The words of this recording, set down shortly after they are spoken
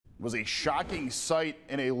was a shocking sight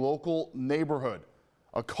in a local neighborhood.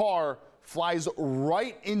 A car flies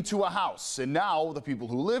right into a house, and now the people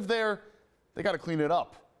who live there, they got to clean it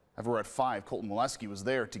up. Ever at 5, Colton Molesky was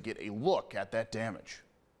there to get a look at that damage.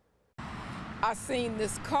 I seen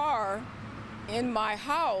this car in my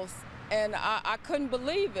house, and I couldn't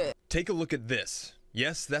believe it. Take a look at this.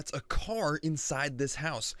 Yes, that's a car inside this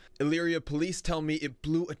house. Elyria police tell me it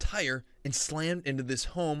blew a tire and slammed into this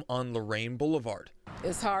home on Lorraine Boulevard.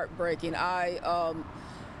 It's heartbreaking. I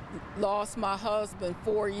lost my husband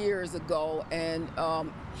 4 years ago, and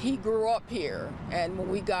he grew up here. And when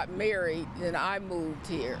we got married, then I moved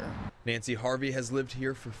here. Nancy Harvey has lived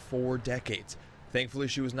here for 4 decades. Thankfully,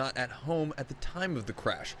 she was not at home at the time of the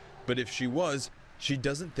crash. But if she was, she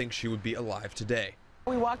doesn't think she would be alive today.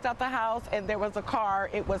 We walked out the house and there was a car.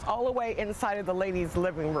 It was all the way inside of the lady's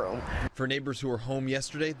living room. For neighbors who were home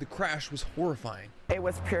yesterday, the crash was horrifying. It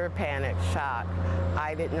was pure panic, shock.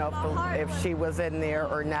 I didn't know if she was in there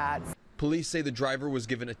or not. Police say the driver was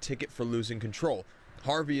given a ticket for losing control.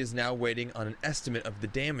 Harvey is now waiting on an estimate of the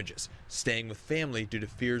damages, staying with family due to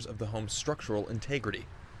fears of the home's structural integrity.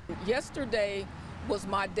 Yesterday was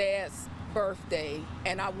my dad's birthday,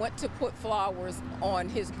 and I went to put flowers on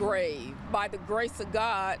his grave. By the grace of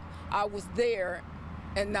God, I was there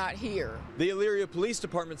and not here. The Elyria Police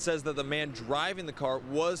Department says that the man driving the car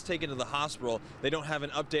was taken to the hospital. They don't have an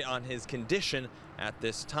update on his condition at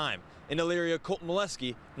this time. In Elyria, Colton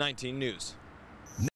Molesky, 19 News.